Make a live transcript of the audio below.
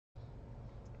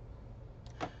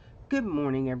Good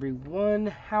morning, everyone.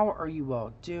 How are you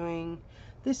all doing?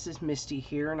 This is Misty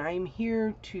here, and I am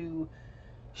here to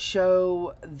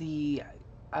show the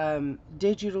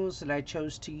digitals that I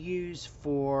chose to use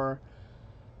for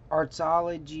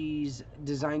Artzology's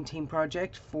design team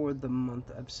project for the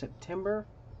month of September.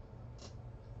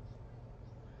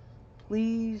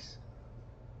 Please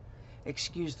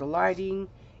excuse the lighting.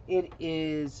 It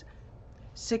is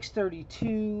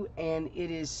 6:32 and it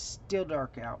is still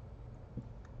dark out.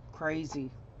 Crazy.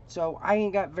 So I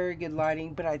ain't got very good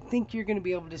lighting, but I think you're going to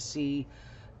be able to see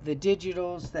the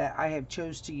digitals that I have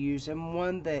chose to use, and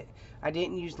one that I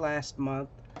didn't use last month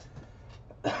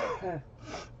that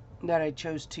I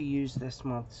chose to use this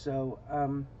month. So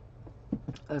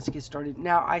let's get started.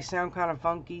 Now I sound kind of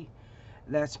funky.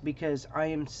 That's because I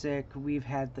am sick. We've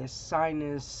had this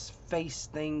sinus face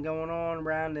thing going on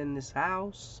around in this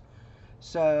house.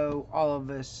 So all of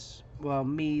us, well,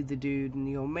 me, the dude, and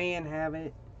the old man have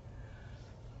it.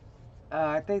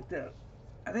 I think the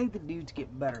dudes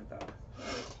get better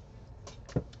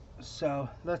though. So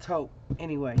let's hope.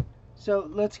 Anyway, so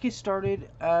let's get started.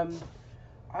 Like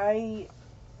I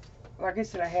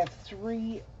said, I have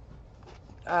three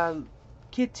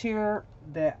kits here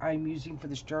that I'm using for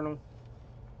this journal.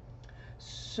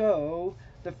 So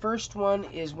the first one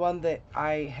is one that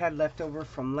I had left over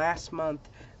from last month.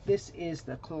 This is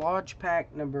the collage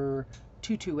pack number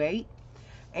 228.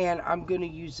 And I'm going to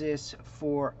use this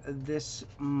for this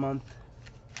month,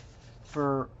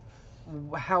 for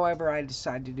however I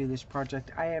decide to do this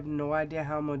project. I have no idea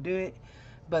how I'm going to do it,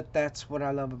 but that's what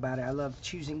I love about it. I love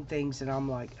choosing things and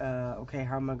I'm like, okay,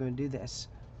 how am I going to do this?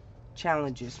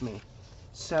 Challenges me.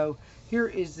 So here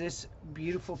is this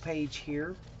beautiful page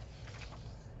here.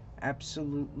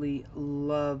 Absolutely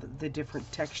love the different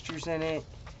textures in it.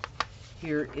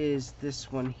 Here is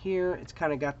this one here. It's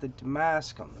kind of got the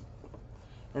damask on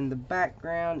in the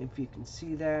background, if you can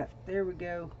see that. There we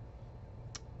go.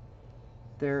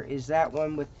 There is that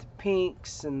one with the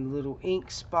pinks and little ink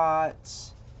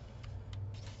spots.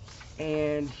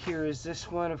 And here is this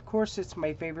one. Of course, it's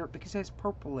my favorite because it has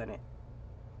purple in it.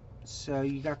 So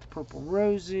you got the purple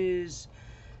roses,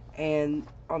 and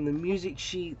on the music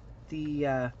sheet,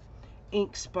 the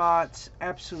ink spots.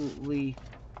 Absolutely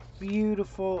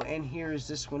beautiful. And here is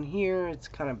this one here. It's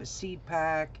kind of a seed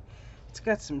pack. It's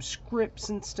got some scripts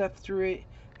and stuff through it.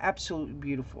 Absolutely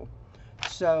beautiful.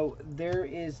 So there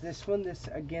is this one. This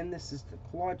is the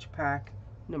collage pack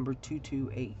number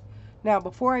 228. Now,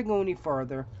 before I go any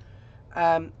further,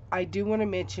 I do want to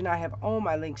mention I have all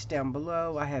my links down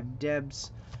below. I have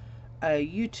Deb's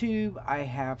YouTube. I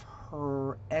have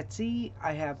her Etsy.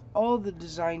 I have all the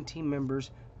design team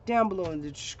members down below in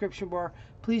the description bar.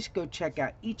 Please go check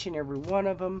out each and every one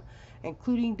of them,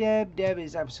 including Deb. Deb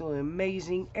is absolutely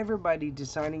amazing. Everybody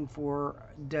designing for her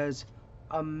does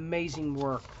amazing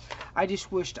work. I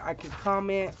just wished I could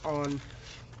comment on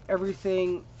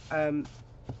everything, and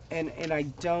I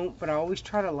don't, but I always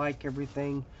try to like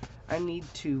everything. I need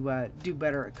to do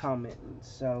better at commenting.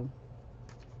 So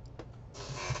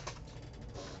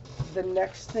the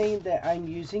next thing that I'm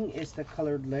using is the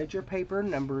colored ledger paper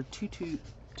number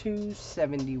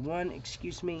 271.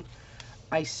 Excuse me.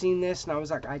 I seen this and I was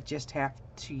like, I just have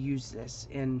to use this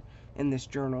in this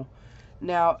journal.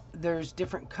 Now there's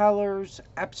different colors.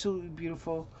 Absolutely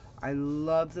beautiful. I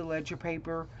love the ledger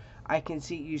paper. I can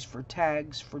see it used for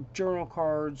tags, for journal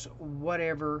cards,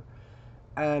 whatever.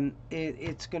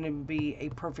 It's going to be a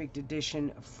perfect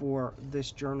addition for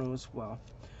this journal as well.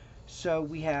 So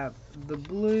we have the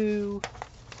blue,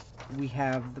 we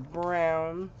have the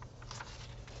brown,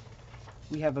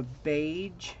 we have a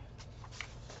beige.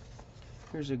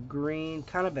 Here's a green,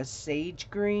 kind of a sage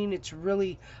green. It's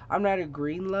really, I'm not a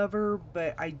green lover,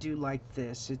 but I do like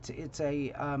this. It's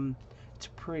a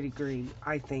pretty green,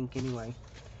 I think anyway.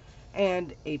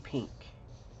 And a pink.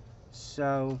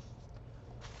 So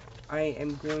I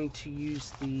am going to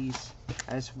use these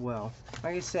as well.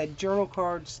 Like I said, journal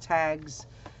cards, tags,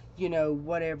 you know,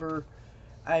 whatever.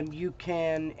 You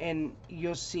can, and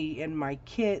you'll see in my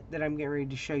kit that I'm getting ready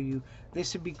to show you,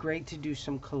 this would be great to do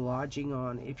some collaging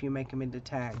on if you make them into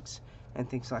tags and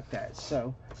things like that.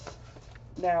 So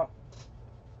now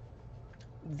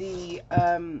the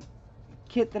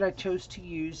kit that I chose to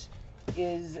use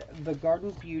is the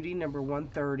Garden Beauty number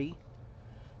 130.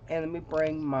 And let me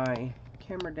bring my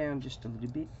camera down just a little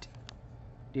bit.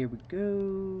 There we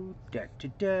go. Da, da,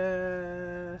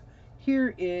 da.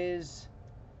 Here is,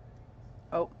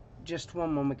 oh, just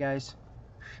one moment, guys.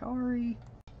 Sorry.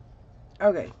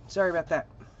 Okay, sorry about that.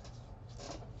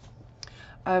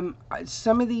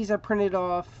 Some of these I printed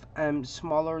off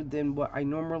smaller than what I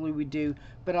normally would do,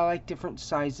 but I like different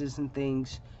sizes and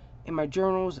things. in my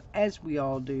journals, as we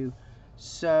all do.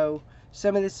 So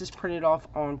some of this is printed off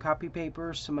on copy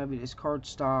paper, some of it is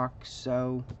cardstock.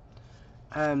 So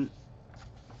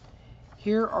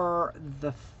here are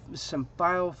some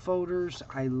file folders.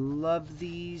 I love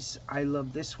these. I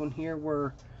love this one here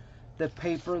where the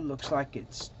paper looks like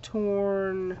it's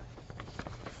torn.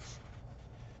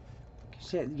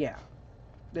 Yeah,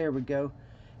 there we go.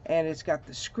 And it's got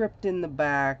the script in the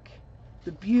back.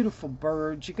 The beautiful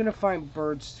birds. You're going to find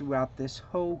birds throughout this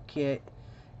whole kit.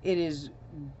 It is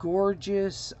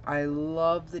gorgeous. I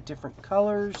love the different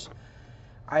colors.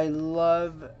 I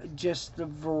love just the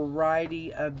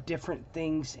variety of different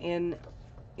things in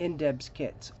Deb's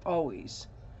kits, always.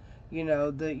 You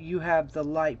know, you have the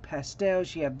light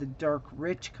pastels, you have the dark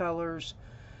rich colors.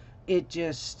 I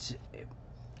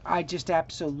just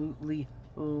absolutely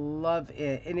love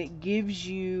it. And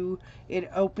it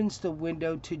opens the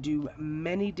window to do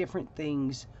many different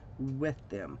things with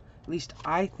them. At least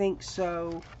I think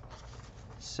so.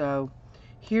 So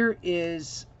here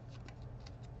is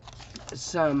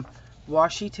some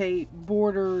washi tape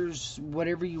borders,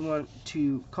 whatever you want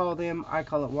to call them. I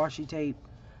call it washi tape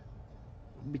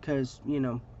because, you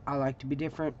know, I like to be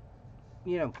different.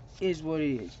 You know, is what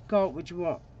it is. Call it what you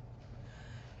want.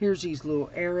 Here's these little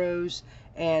arrows,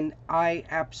 and I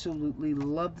absolutely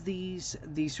love these.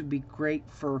 These would be great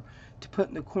to put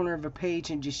in the corner of a page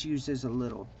and just use as a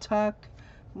little tuck.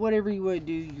 Whatever you want to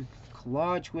do, you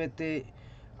collage with it.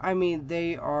 I mean,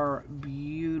 they are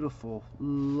beautiful.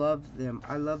 Love them.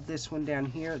 I love this one down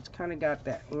here. It's kind of got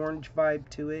that orange vibe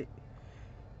to it,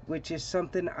 which is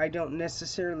something I don't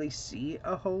necessarily see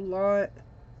a whole lot.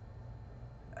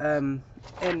 And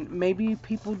maybe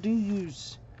people do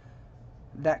use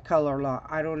that color a lot.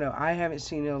 I don't know. I haven't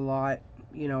seen it a lot.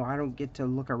 You know, I don't get to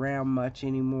look around much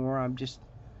anymore.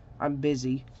 I'm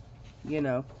busy, you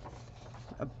know.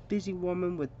 A busy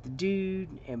woman with the dude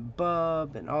and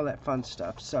Bub and all that fun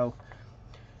stuff. So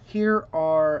here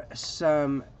are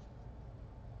some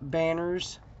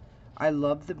banners. I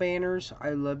love the banners. I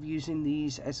love using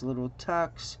these as little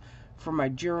tucks for my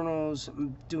journals.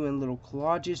 I'm doing little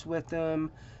collages with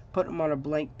them, put them on a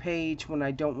blank page when I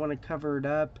don't want to cover it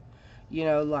up. You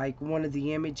know, like one of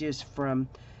the images from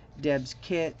Deb's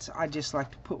kits, I just like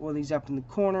to put one of these up in the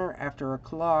corner after a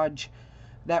collage.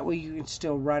 That way you can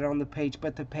still write on the page,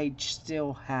 but the page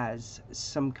still has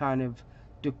some kind of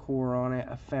decor on it,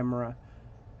 ephemera,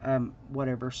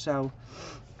 whatever. So,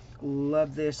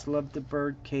 love this. Love the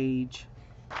bird cage.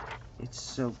 It's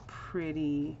so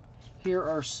pretty. Here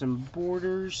are some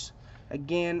borders.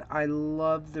 Again, I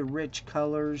love the rich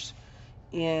colors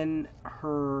in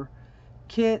her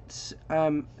kits.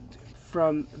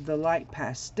 From the light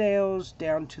pastels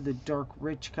down to the dark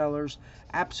rich colors.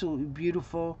 Absolutely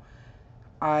beautiful.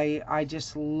 I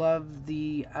just love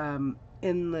the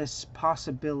endless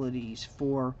possibilities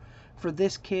for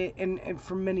this kit and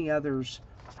for many others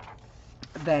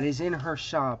that is in her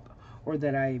shop or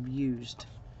that I have used.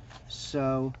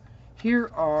 So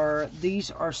these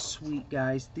are sweet,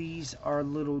 guys. These are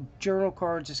little journal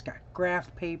cards. It's got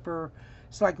graph paper.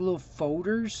 It's like little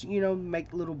folders, you know,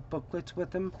 make little booklets with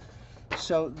them.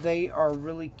 So they are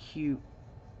really cute.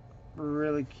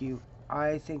 Really cute.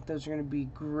 I think those are going to be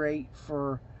great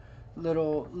for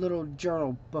little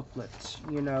journal booklets,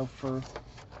 you know, for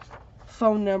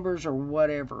phone numbers or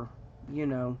whatever, you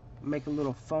know, make a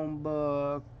little phone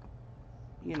book,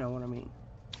 you know what I mean.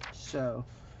 So,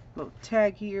 little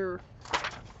tag here,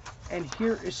 and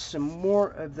here is some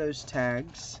more of those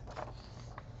tags.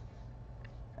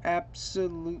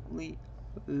 Absolutely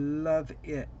love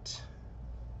it.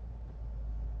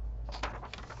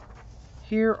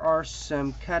 Here are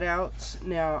some cutouts.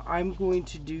 Now, I'm going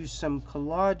to do some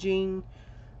collaging.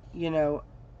 You know,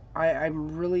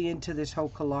 I'm really into this whole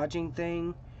collaging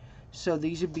thing. So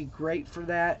these would be great for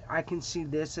that. I can see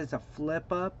this as a flip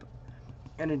up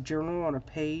and a journal on a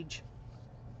page.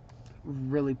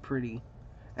 Really pretty.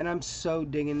 And I'm so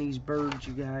digging these birds,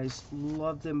 you guys.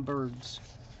 Love them birds.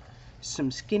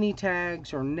 Some skinny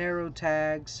tags or narrow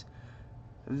tags.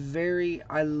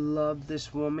 I love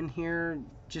this woman here.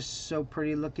 Just so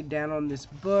pretty looking down on this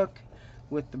book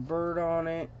with the bird on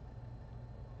it.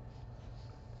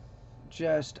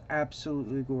 Just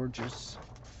absolutely gorgeous.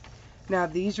 Now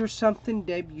these are something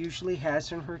Deb usually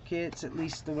has in her kits, at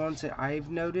least the ones that I've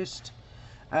noticed,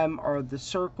 are the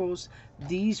circles.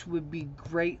 These would be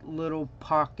great little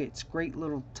pockets, great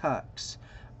little tucks.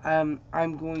 I'm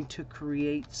going to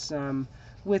create some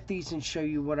with these and show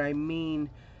you what I mean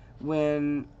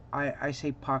when I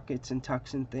say pockets and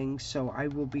tucks and things. So I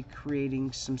will be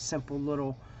creating some simple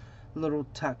little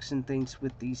tucks and things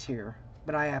with these here.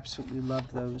 But I absolutely love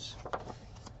those.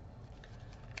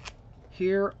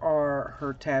 Here are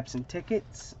her tabs and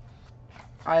tickets.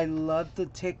 I love the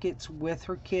tickets with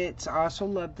her kits. I also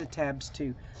love the tabs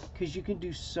too, because you can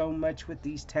do so much with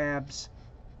these tabs.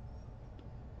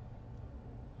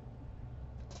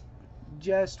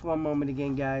 Just one moment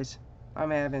again, guys. I'm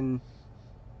having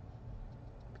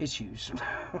issues.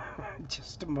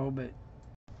 Just a moment.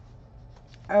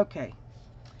 Okay.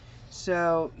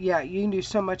 So, yeah, you can do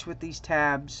so much with these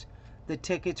tabs. The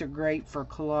tickets are great for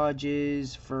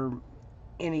collages, for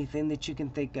anything that you can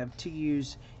think of to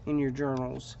use in your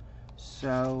journals.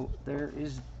 So, there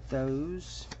is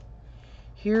those.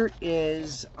 Here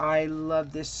is, I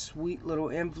love this sweet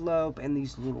little envelope and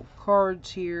these little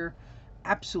cards here.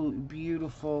 Absolutely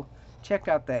beautiful. Check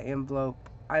out that envelope.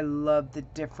 I love the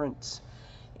difference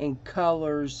in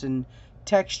colors and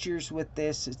textures with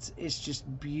this. It's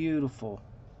just beautiful.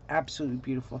 Absolutely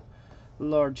beautiful.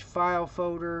 Large file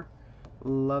folder.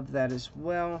 Love that as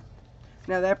well.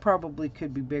 Now that probably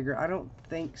could be bigger. I don't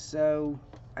think so.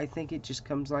 I think it just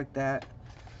comes like that.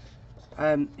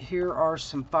 Here are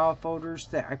some file folders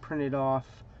that I printed off.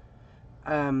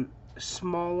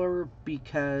 Smaller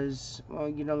because, well,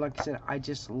 you know, like I said, I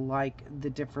just like the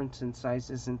difference in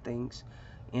sizes and things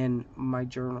in my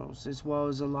journals, as well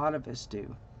as a lot of us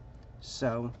do.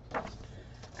 So,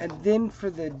 and then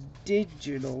for the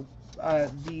digital,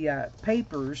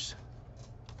 papers,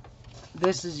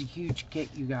 this is a huge kit,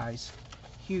 you guys.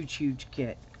 Huge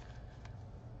kit.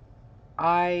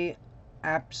 I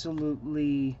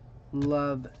absolutely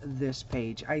love this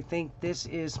page. I think this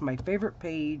is my favorite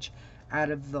page out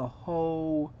of the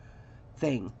whole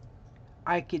thing.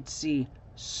 I could see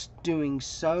doing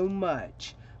so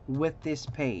much with this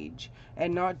page,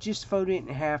 and not just folding it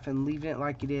in half and leaving it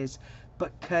like it is,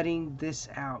 but cutting this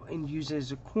out and use it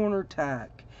as a corner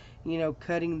tack, you know,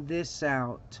 cutting this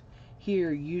out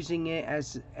here, using it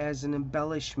as an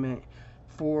embellishment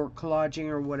for collaging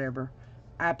or whatever.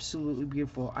 Absolutely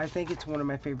beautiful. I think it's one of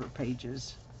my favorite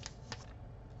pages.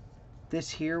 This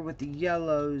here with the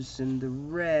yellows and the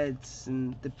reds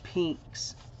and the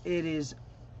pinks, it is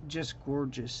just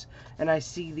gorgeous. And I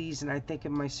see these and I think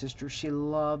of my sister. She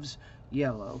loves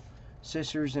yellow.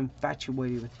 Sister is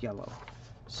infatuated with yellow.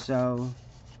 So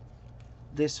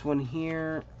this one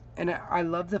here, and I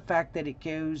love the fact that it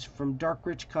goes from dark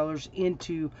rich colors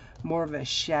into more of a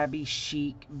shabby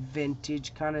chic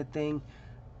vintage kind of thing.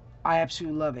 I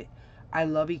absolutely love it. I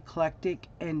love eclectic,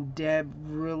 and Deb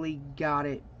really got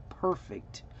it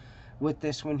perfect with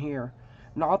this one here.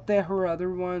 Not that her other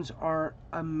ones aren't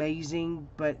amazing,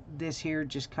 but this here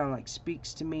just kind of like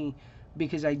speaks to me,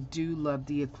 because I do love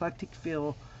the eclectic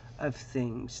feel of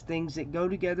things that go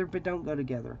together but don't go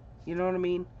together. You know what I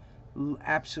mean?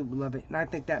 Absolutely love it. And I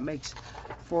think that makes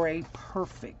for a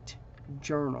perfect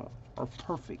journal, or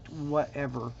perfect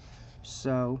whatever.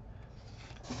 So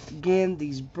again,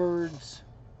 these birds,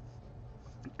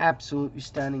 absolutely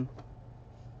stunning.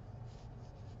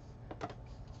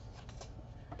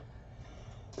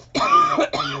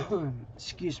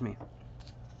 Excuse me.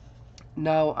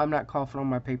 No, I'm not coughing on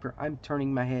my paper. I'm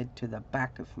turning my head to the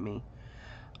back of me.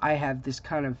 I have this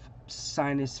kind of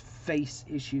sinus face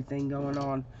issue thing going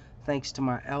on, thanks to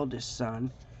my eldest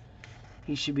son.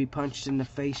 He should be punched in the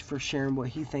face for sharing what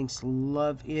he thinks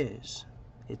love is.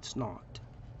 It's not.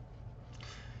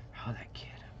 Oh, that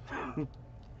kid.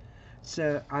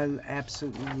 So I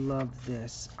absolutely love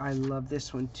this. I love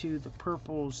this one too. The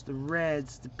purples, the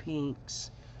reds, the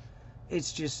pinks.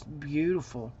 It's just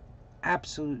beautiful.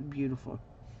 Absolutely beautiful.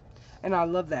 And I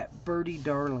love that birdie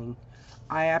darling.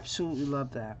 I absolutely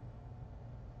love that.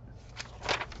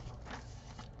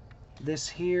 This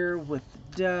here with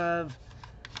the dove,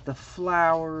 the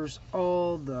flowers,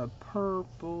 all the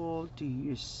purple. Do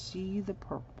you see the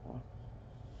purple?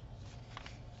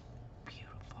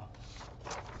 Beautiful.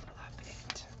 Love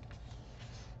it.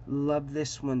 Love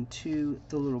this one too.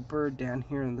 The little bird down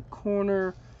here in the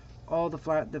corner. All the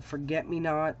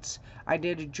forget-me-nots. I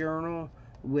did a journal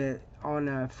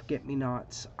on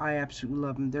forget-me-nots. I absolutely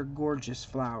love them. They're gorgeous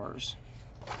flowers.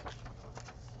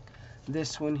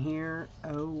 This one here,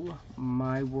 oh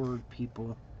my word,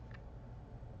 people.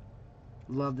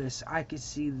 Love this. I could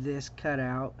see this cut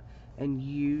out and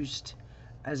used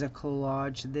as a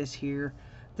collage. This here.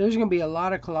 There's going to be a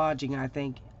lot of collaging, I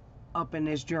think, up in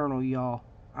this journal, y'all.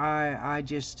 I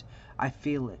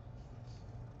feel it.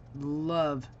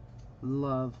 Love.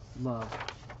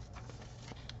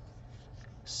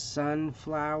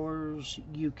 Sunflowers.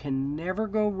 You can never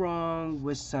go wrong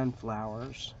with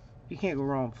sunflowers. You can't go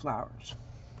wrong with flowers.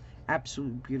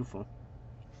 Absolutely beautiful.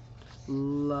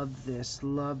 Love this.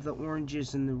 Love the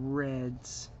oranges and the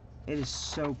reds. It is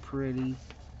so pretty.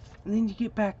 And then you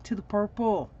get back to the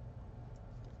purple.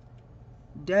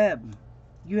 Deb,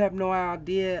 you have no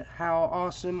idea how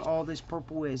awesome all this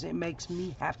purple is. It makes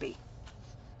me happy.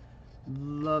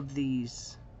 Love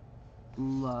these.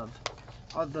 Love.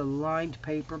 All the lined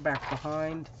paper back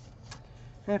behind.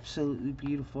 Absolutely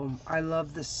beautiful. I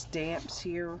love the stamps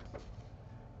here.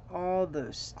 All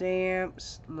those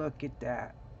stamps. Look at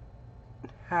that.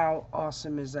 How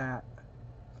awesome is that?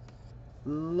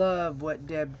 Love what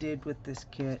Deb did with this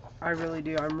kit. I really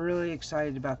do. I'm really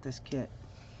excited about this kit.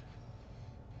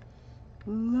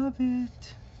 Love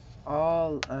it.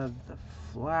 All of the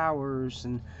flowers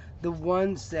and the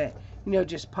ones that, you know,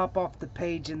 just pop off the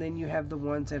page, and then you have the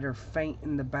ones that are faint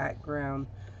in the background.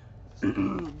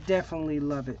 Definitely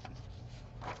love it.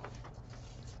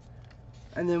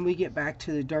 And then we get back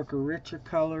to the darker, richer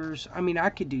colors. I mean, I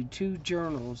could do 2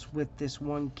 journals with this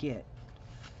one kit.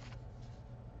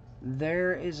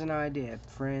 There is an idea,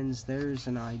 friends. There's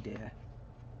an idea.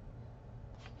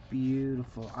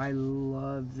 Beautiful. I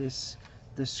love this.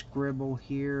 The scribble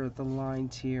here, the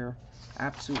lines here.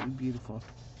 Absolutely beautiful.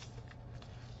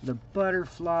 The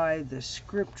butterfly, the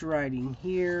script writing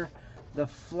here, the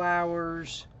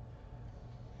flowers.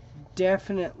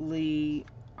 Definitely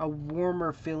a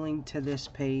warmer feeling to this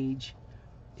page.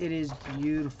 It is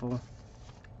beautiful.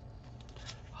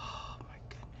 Oh my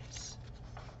goodness.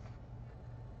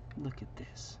 Look at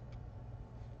this.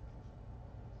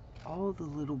 All the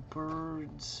little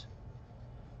birds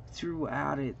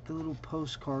throughout it, the little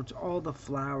postcards, all the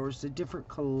flowers, the different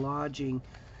collaging,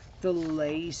 the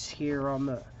lace here on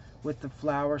the with the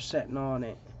flower setting on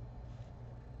it.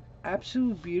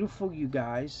 Absolutely beautiful, you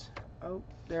guys. Oh,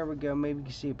 there we go. Maybe you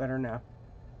can see it better now.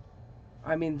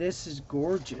 I mean, this is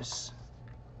gorgeous.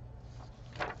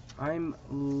 I'm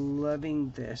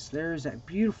loving this. There's that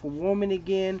beautiful woman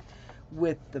again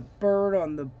with the bird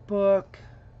on the book.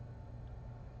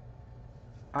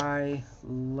 I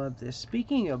love this.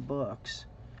 Speaking of books,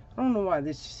 I don't know why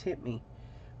this just hit me.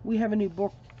 We have a new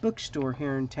bookstore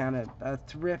here in town, a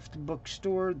thrift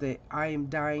bookstore that I am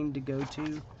dying to go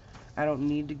to. I don't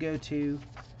need to go to.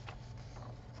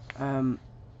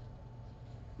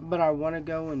 But I want to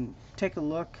go and take a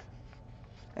look.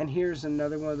 And here's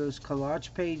another one of those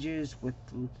collage pages with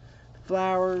the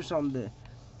flowers on the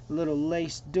little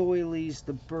lace doilies,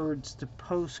 the birds, the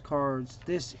postcards.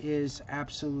 This is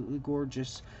absolutely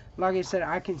gorgeous. Like I said,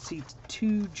 I can see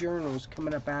 2 journals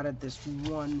coming up out of this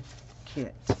one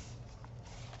kit.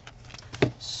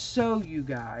 So, you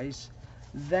guys,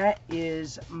 that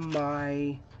is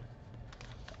my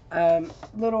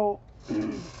little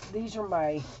these are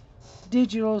my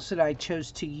digitals that I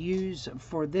chose to use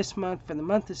for this month, for the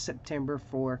month of September,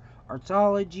 for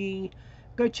Artzology.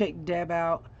 Go check Deb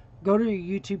out. Go to her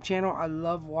YouTube channel. I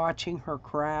love watching her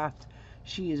craft.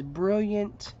 She is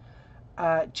brilliant.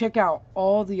 Check out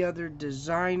all the other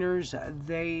designers.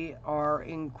 They are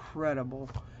incredible.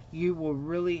 You will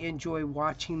really enjoy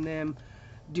watching them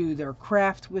do their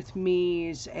craft with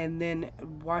me, and then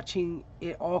watching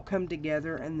it all come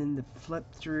together, and then the flip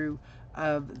through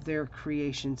of their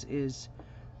creations is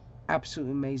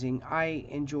absolutely amazing. I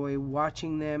enjoy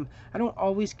watching them. I don't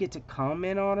always get to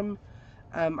comment on them.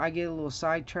 I get a little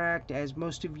sidetracked. As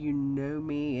most of you know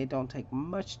me, it don't take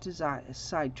much to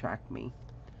sidetrack me.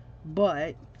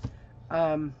 But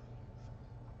I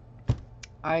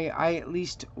at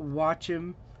least watch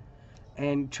them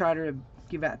and try to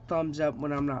give that thumbs up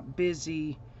when I'm not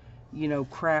busy, you know,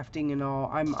 crafting and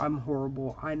all. I'm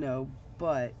horrible, I know,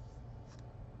 but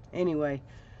anyway,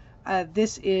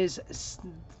 this is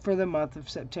for the month of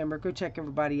September. Go check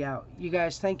everybody out. You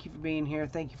guys, thank you for being here.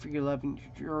 Thank you for your love and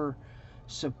your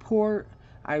support.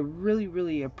 I really,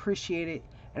 really appreciate it,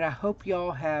 and I hope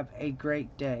y'all have a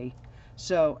great day.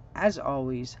 So, as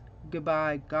always,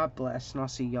 goodbye, God bless, and I'll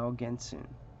see y'all again soon.